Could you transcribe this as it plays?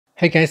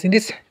Hey guys, in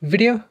this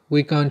video,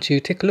 we're going to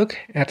take a look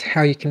at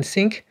how you can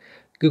sync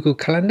Google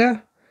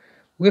Calendar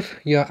with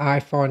your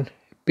iPhone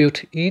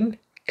built-in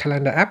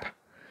calendar app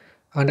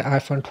on the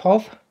iPhone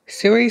 12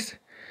 series.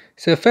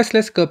 So first,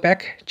 let's go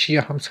back to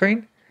your home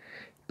screen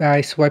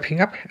by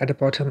swiping up at the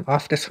bottom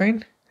of the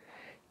screen.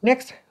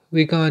 Next,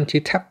 we're going to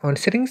tap on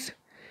Settings,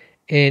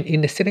 and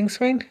in the Settings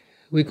screen,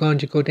 we're going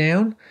to go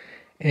down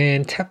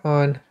and tap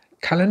on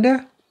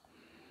Calendar.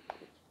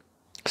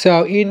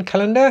 So in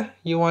Calendar,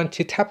 you want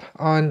to tap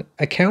on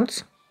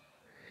Accounts,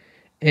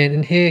 and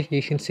in here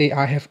you can see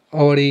I have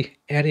already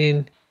added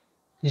in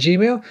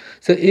Gmail.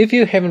 So if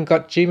you haven't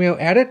got Gmail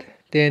added,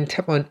 then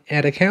tap on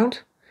Add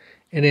Account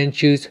and then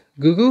choose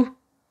Google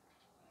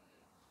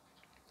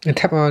and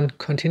tap on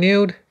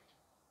Continued.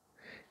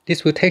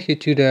 This will take you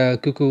to the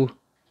Google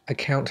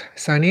account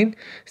sign in.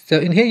 So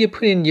in here you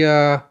put in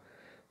your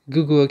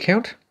Google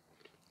account,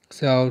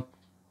 so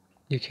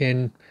you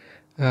can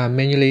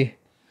manually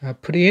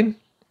put it in.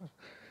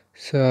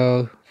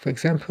 So for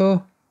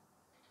example,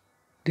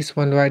 this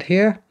one right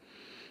here.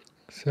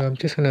 So I'm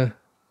just gonna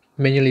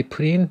manually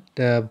put in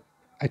the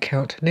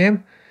account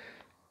name.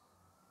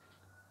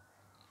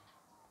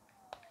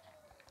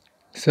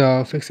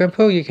 So for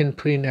example, you can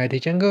put in ID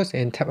Jungles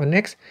and tap on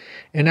Next,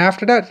 and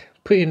after that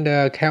put in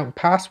the account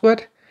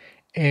password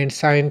and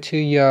sign to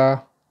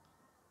your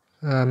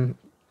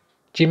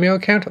Gmail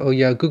account or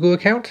your Google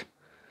account.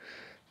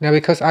 Now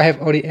because I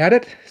have already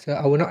added, so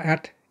I will not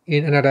add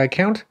in another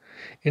account.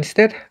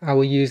 Instead, I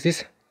will use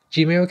this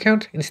Gmail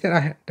account instead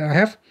that I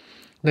have.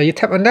 Now you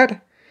tap on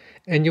that,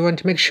 and you want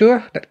to make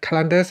sure that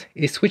calendars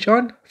is switched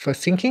on for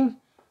syncing.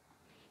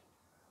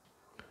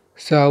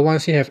 So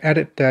once you have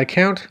added the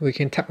account, we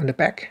can tap on the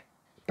back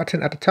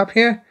button at the top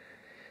here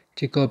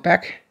to go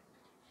back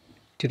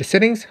to the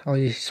settings, or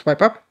you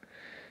swipe up.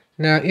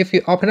 Now if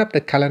you open up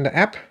the calendar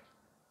app,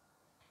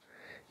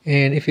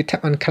 and if you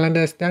tap on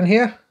calendars down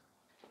here,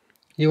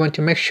 you want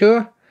to make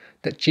sure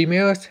that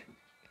Gmail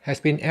has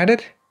been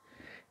added,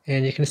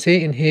 and you can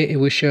see in here it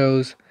will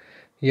show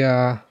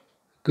your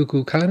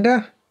Google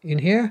Calendar in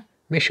here.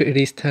 Make sure it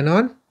is turned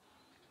on.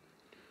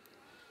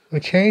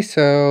 Okay,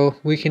 so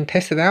we can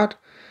test it out.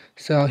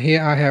 So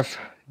here I have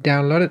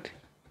downloaded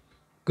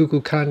Google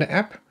Calendar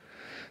app.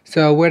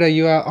 So whether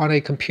you are on a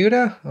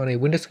computer, on a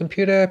Windows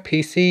computer,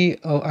 PC,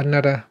 or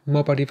another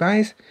mobile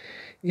device,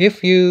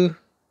 if you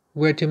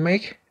were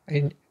to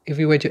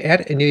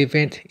add a new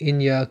event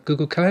in your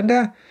Google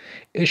Calendar,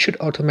 it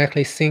should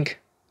automatically sync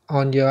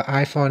on your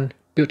iPhone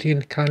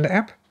built-in calendar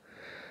app.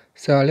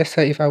 So let's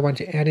say if I want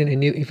to add in a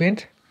new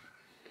event,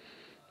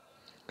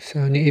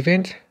 so new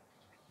event,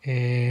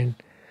 and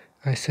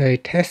I say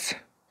test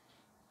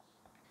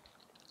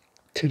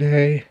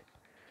today.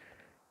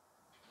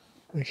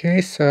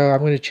 Okay, so I'm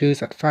going to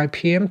choose at 5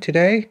 p.m.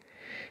 today,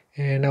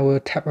 and I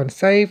will tap on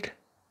saved.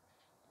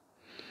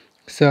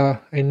 So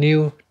a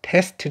new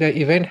test today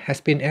event has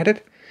been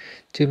added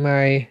to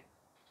my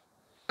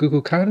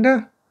Google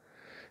Calendar.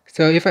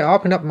 So if I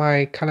open up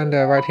my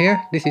calendar right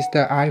here, this is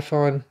the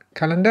iPhone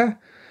calendar.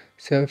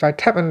 So if I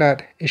tap on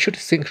that, it should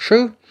sync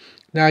through.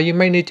 Now you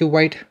may need to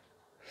wait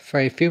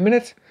for a few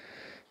minutes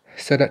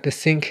so that the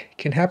sync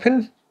can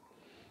happen.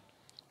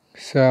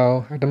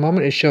 So at the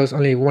moment it shows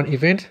only one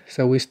event,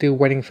 so we're still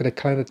waiting for the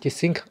calendar to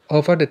sync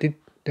over the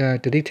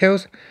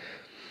details.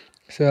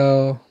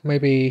 So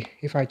maybe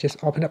if I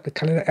just open up the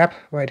calendar app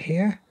right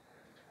here,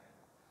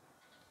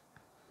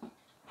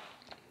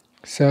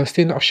 so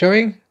still not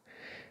showing,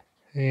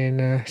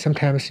 and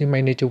sometimes you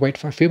may need to wait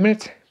for a few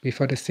minutes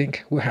before the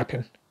sync will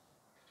happen.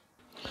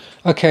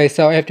 Okay,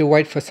 so I have to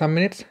wait for some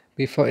minutes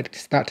before it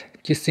starts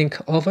to sync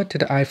over to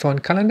the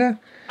iPhone calendar.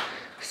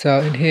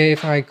 So in here,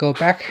 if I go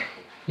back,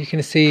 you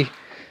can see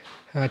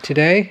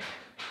today,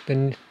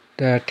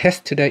 the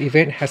test today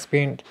event has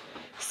been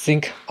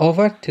synced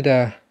over to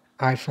the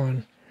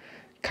iPhone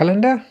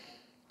calendar.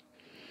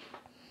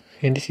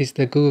 And this is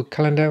the Google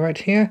Calendar right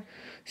here.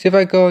 So if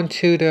I go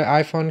into the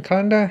iPhone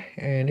calendar,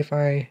 and if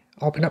I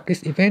open up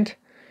this event,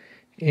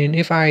 and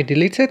if I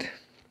delete it,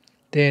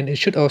 then it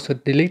should also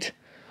delete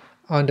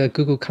on the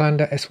Google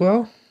Calendar as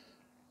well.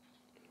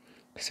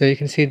 So you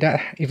can see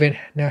that event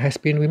now has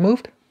been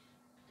removed.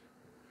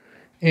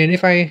 And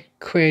if I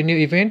create a new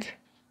event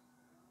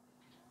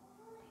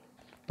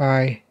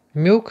by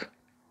milk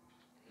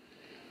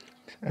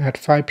at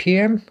 5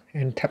 p.m.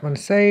 and tap on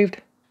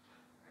saved,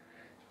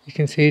 you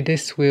can see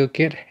this will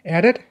get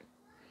added.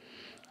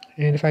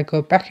 And if I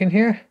go back in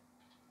here,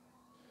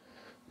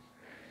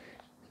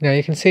 now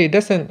you can see it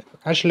doesn't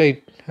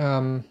actually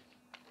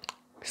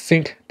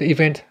sync the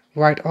event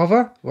right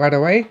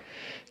away.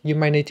 You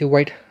might need to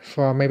wait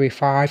for maybe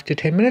 5 to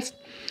 10 minutes.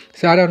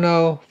 So I don't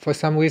know, for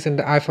some reason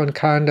the iPhone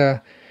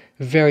calendar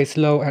very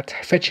slow at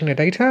fetching the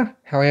data.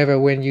 However,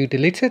 when you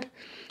delete it,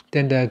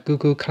 then the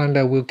Google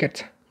Calendar will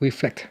get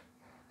reflect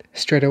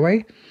straight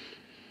away.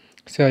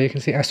 So you can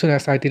see as soon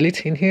as I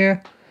delete in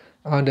here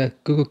on the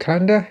Google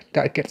Calendar,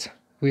 that gets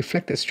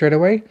reflected straight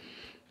away.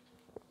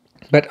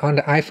 But on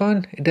the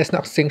iPhone, it does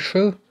not sync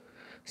through.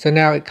 So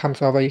now it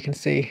comes over, you can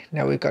see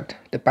now we've got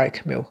the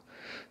bike meal.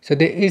 So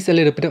there is a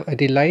little bit of a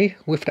delay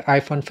with the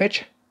iPhone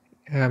fetch,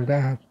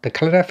 the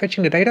calendar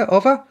fetching the data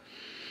over,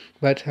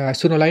 but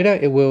sooner or later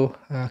it will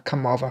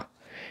come over.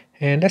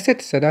 And that's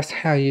it. So that's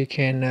how you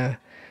can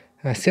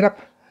set up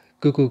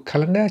Google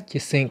Calendar to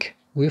sync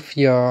with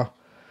your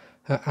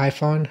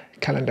iPhone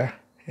calendar.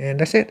 And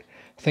that's it.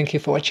 Thank you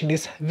for watching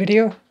this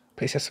video.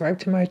 Please subscribe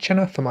to my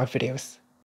channel for more videos.